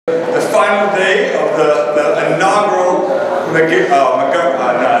final day of the inaugural Montgomery,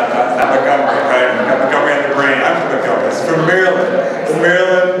 on the brain. I'm from Montgomery. It's from Maryland, the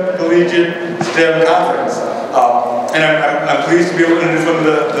Maryland Collegiate STEM Conference. And I'm pleased to be able to introduce one of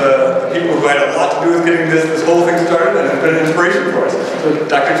the people who had a lot to do with getting this whole thing started and has been an inspiration for us. So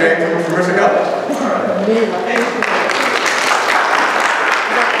Dr. Chang from Mercer College.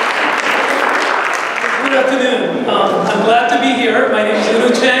 Good afternoon. I'm glad to be here. My name is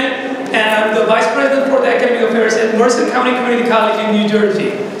Unu Chang, and I'm the Vice President for the Academic Affairs at Mercer County Community College in New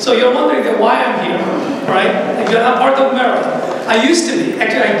Jersey. So you're wondering why I'm here, right? If you're not part of Maryland. I used to be.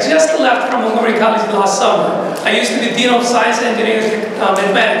 Actually, I just left from Montgomery College last summer. I used to be Dean of Science, Engineering, and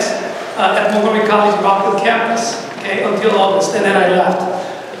Mathematics at Montgomery College Rockville campus, okay, until August, and then I left.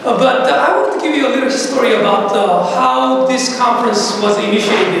 But I want to give you a little story about how this conference was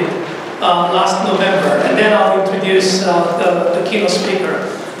initiated last November, and then I'll introduce the keynote speaker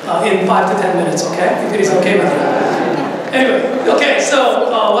in 5 to 10 minutes, okay? If it is okay with you. Anyway, okay, so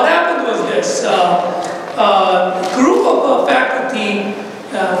what happened was this. A group of faculty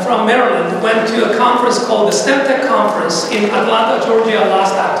from Maryland went to a conference called the STEM Tech Conference in Atlanta, Georgia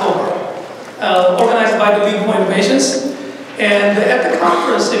last October, organized by the League for Innovations. And at the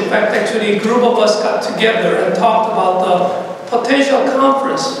conference, in fact, actually a group of us got together and talked about the potential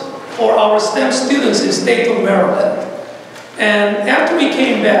conference for our STEM students in the state of Maryland. And after we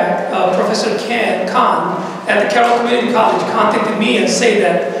came back, Professor Khan at the Carroll Community College contacted me and said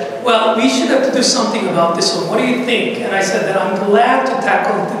that, well, we should have to do something about this one. What do you think? And I said that I'm glad to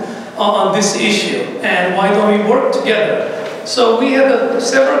tackle on this issue, and why don't we work together? So we had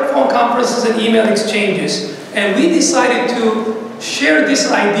several phone conferences and email exchanges, and we decided to share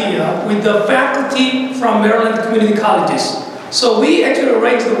this idea with the faculty from Maryland community colleges. So we actually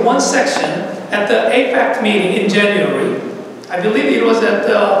arranged one section at the APAC meeting in January. I believe it was at,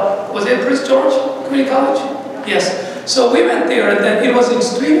 was it Prince George Community College? Yes. So we went there, and then it was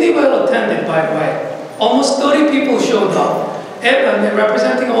extremely well attended, by the way. Almost 30 people showed up, and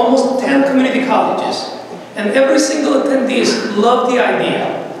representing almost 10 community colleges. And every single attendee loved the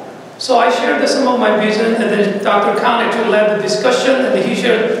idea. So I shared some of my vision, and then Dr. Khan actually led the discussion, and he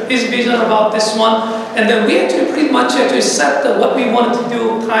shared his vision about this one. And then we actually pretty much set what we wanted to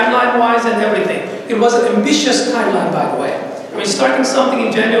do timeline-wise and everything. It was an ambitious timeline, by the way. I mean, starting something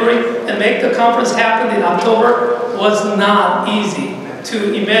in January and make the conference happen in October was not easy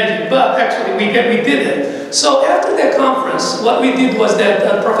to imagine, but actually we did it. So after that conference, what we did was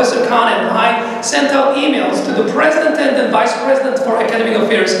that Professor Khan and I sent out emails to the President and the Vice President for Academic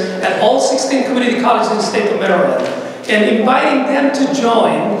Affairs at all 16 community colleges in the state of Maryland, and inviting them to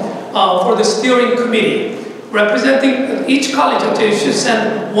join for the steering committee. Representing each college, actually, should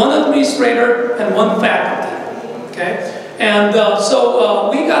send one administrator and one faculty, okay? And so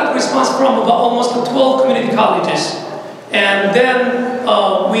we got response from about almost 12 community colleges. And then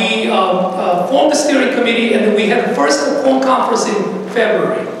we formed the steering committee, and then we had the first phone conference in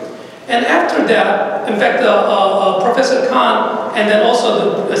February. And after that, in fact, Professor Khan and then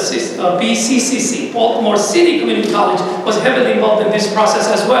also the BCCC, Baltimore City Community College, was heavily involved in this process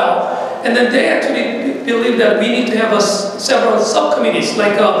as well. And then they actually believe that we need to have several subcommittees,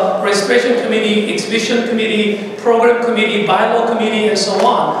 like a registration committee, exhibition committee, program committee, bylaw committee, and so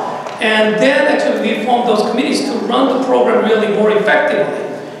on. And then actually we formed those committees to run the program really more effectively.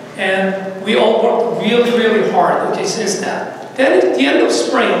 And we all worked really, really hard, okay, since then. Then at the end of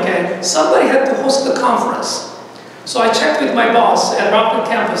spring, okay, somebody had to host the conference. So I checked with my boss at Rockville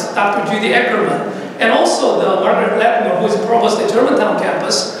campus, Dr. Judy Eckerman, and also the Margaret Latimer, who is the provost at Germantown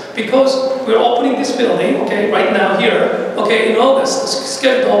campus, because we're opening this building, okay, right now here, okay, in August, it's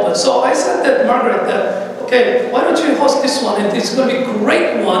scheduled to open. So I said that Margaret, okay, why don't you host this one? And it's going to be a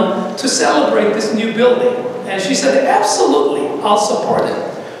great one to celebrate this new building. And she said, absolutely, I'll support it.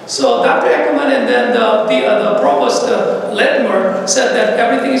 So Dr. Eckerman and then the provost Latimer said that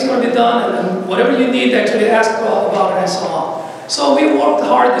everything is going to be done, and whatever you need, actually ask about it and so on. So we worked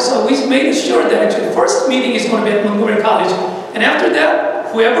hard, so we made sure that actually the first meeting is going to be at Montgomery College, and after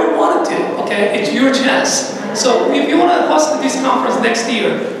that, whoever wanted to, okay, it's your chance. So if you want to host this conference next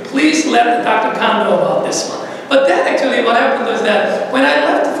year, please let Dr. Khan know about this one. But then actually what happened was that when I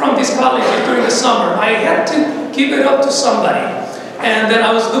left from this college during the summer, I had to give it up to somebody. And then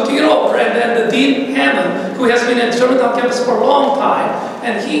I was looking it over, and then the Dean Hammond, who has been at Germantown campus for a long time,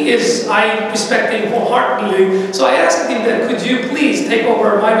 and I respect him wholeheartedly, so I asked him that, could you please take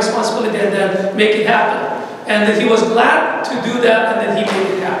over my responsibility and then make it happen? And then he was glad to do that, and then he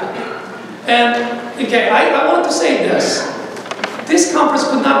made it happen. And, okay, I wanted to say this. This conference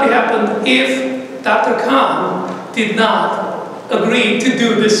could not be happened if Dr. Khan did not agreed to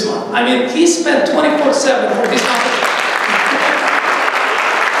do this one. I mean, he spent 24/7 for this competition.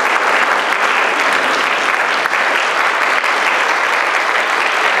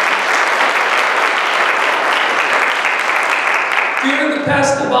 During the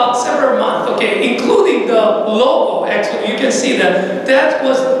past about several months, okay, including the logo, actually, you can see that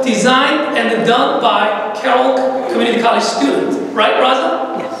was designed and done by Carroll Community College students, right, Raza?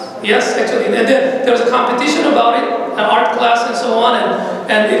 Yes. Yes, actually, and then there was a competition about it, an art class and so on,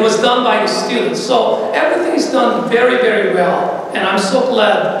 and it was done by the students. So everything is done very, very well, and I'm so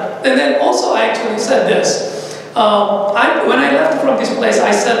glad. And then also I actually said this. When I left from this place,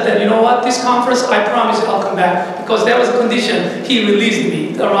 I said that, you know what, this conference, I promise I'll come back, because there was a condition. He released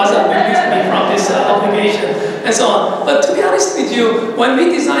me, Raza released me from this obligation, and so on. But to be honest with you, when we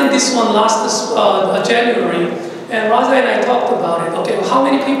designed this one last January, and Raza and I talked about it, okay, how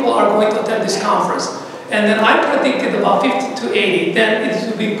many people are going to attend this conference? And then I predicted about 50 to 80, then it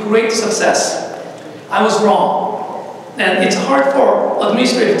would be great success. I was wrong. And it's hard for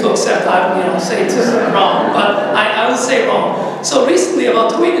administrators to accept say it's wrong, but I would say wrong. So recently, about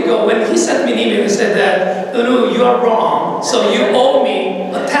 2 weeks ago, when he sent me an email, he said that, Unu, you are wrong, so you owe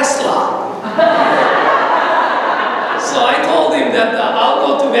me a Tesla. So I told him that I'll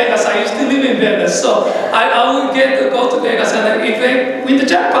go to Vegas. I used to live in Vegas, so I will go to Vegas, and if they win the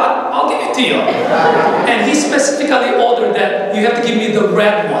jackpot, I'll give it to you. And he specifically ordered that you have to give me the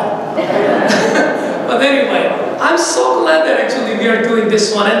red one. But anyway, I'm so glad that actually we are doing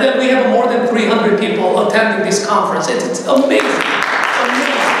this one, and then we have more than 300 people attending this conference. It's amazing.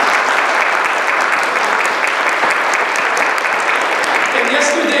 Amazing. And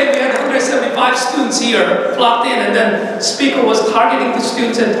yesterday we had 175 students here flocked in, and then speaker was targeting the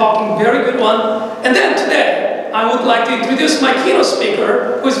students and talking very good one. And then today, I would like to introduce my keynote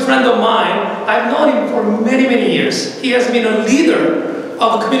speaker, who is a friend of mine. I've known him for many, many years. He has been a leader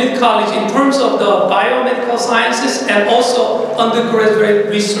of a community college in terms of the biomedical sciences and also undergraduate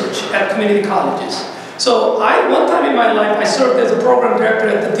research at community colleges. So one time in my life, I served as a program director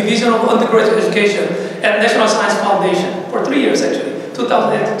at the Division of Undergraduate Education at National Science Foundation for 3 years actually,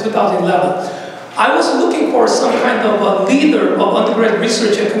 2008 to 2011. I was looking for some kind of a leader of undergraduate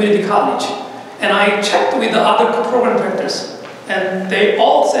research at community college. And I checked with the other program directors, and they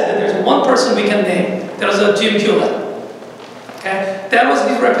all said that there's one person we can name. There was a Jim Hewlett. Okay? That was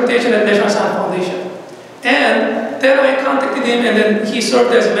his reputation at National Science Foundation. And then I contacted him, and then he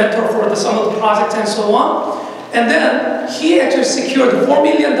served as a mentor for some of the projects and so on. And then he actually secured $4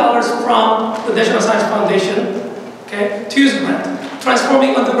 million from the National Science Foundation, okay, to use grant,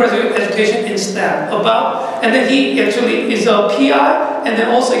 transforming undergraduate education in STEM. And then he actually is a PI, and then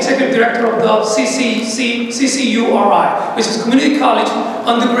also executive director of the CCURI, which is Community College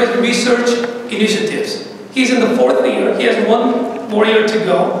Undergraduate Research Initiatives. He's in the 4th year. He has 1 more year to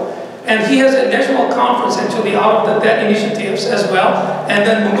go. And he has a national conference actually out of that initiatives as well. And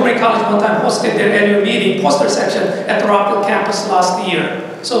then Montgomery College one time hosted their annual meeting, poster section at the Rockville campus last year.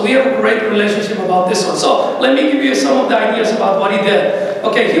 So we have a great relationship about this one. So let me give you some of the ideas about what he did.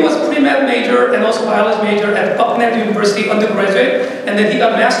 Okay, he was a pre-med major and also biology major at Bucknell University undergraduate. And then he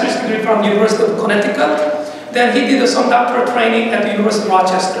got a master's degree from University of Connecticut. Then he did some doctoral training at the University of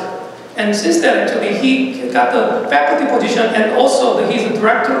Rochester. And since then, actually, he got the faculty position, and also he's the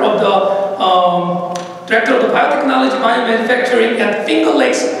director of the biotechnology biomanufacturing at Finger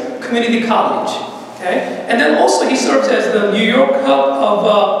Lakes Community College. Okay, and then also he serves as the New York hub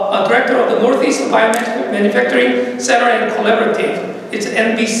of director of the Northeast Biomanufacturing Center and Collaborative. It's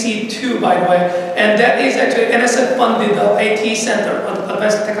NBC2, by the way, and that is actually NSF-funded AT Center,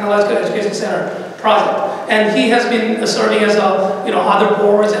 Advanced Technological Education Center project. And he has been serving as other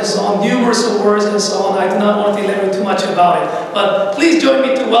boards and so on, numerous awards and so on. I do not want to elaborate too much about it, but please join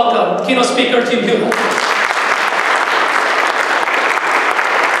me to welcome keynote speaker Jim Hewlett.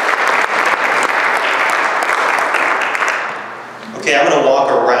 Okay, I'm going to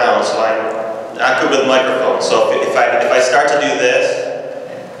walk around, so I'm not good with microphones. So if I start to do this,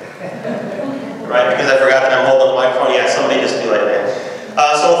 right, because I forgot that I'm holding the microphone, yeah, somebody just do like that.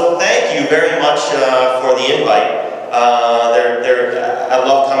 So thank you very much for the invite. I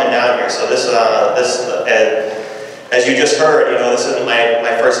love coming down here. So as you just heard, this isn't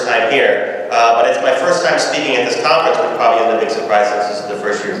my first time here, but it's my first time speaking at this conference, which probably isn't a big surprise since this is the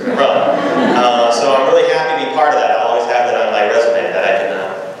first year it's been run. So I'm really happy to be part of that. I'll always have that on my resume that I can.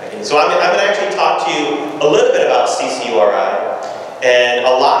 So I'm going to actually talk to you a little bit about CCURI and a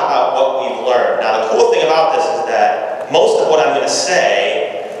lot about what we've learned. Now the cool thing about this is that most of what I'm going to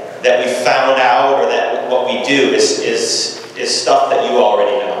say that we found out or that what we do is stuff that you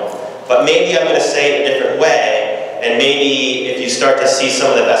already know. But maybe I'm going to say it a different way and maybe if you start to see some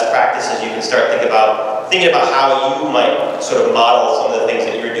of the best practices, you can start thinking about how you might sort of model some of the things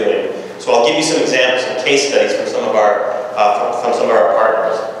that you're doing. So I'll give you some examples, some case studies from some of our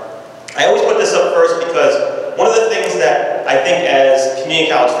partners. I always put this up first because one of the things that I think as community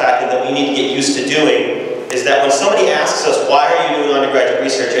college faculty that we need to get used to doing is that when somebody asks us, why are you doing undergraduate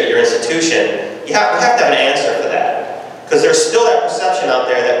research at your institution, we have to have an answer for that. Because there's still that perception out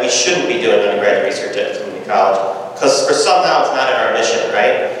there that we shouldn't be doing undergraduate research at community college, because for somehow it's not in our mission,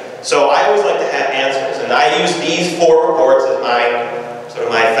 right? So I always like to have answers, and I use these 4 reports as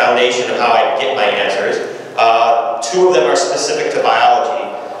my foundation of how I get my answers. 2 of them are specific to biology,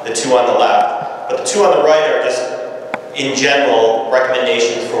 the 2 on the left, but the 2 on the right are just, in general,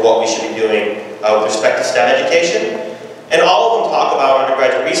 recommendations for what we should be doing with respect to STEM education. And all of them talk about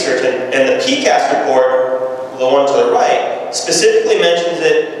undergraduate research, and the PCAST report, the one to the right, specifically mentions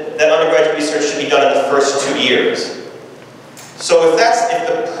that undergraduate research should be done in the first 2 years. So if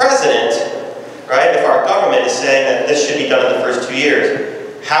the president, right, if our government is saying that this should be done in the first 2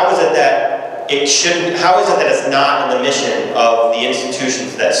 years, how is it that it's not in the mission of the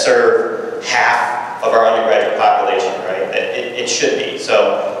institutions that serve half of our undergraduate population, right? It should be.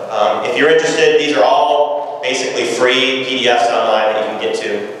 So if you're interested, these are all basically free PDFs online that you can get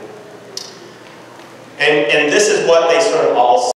to. And this is what they sort of all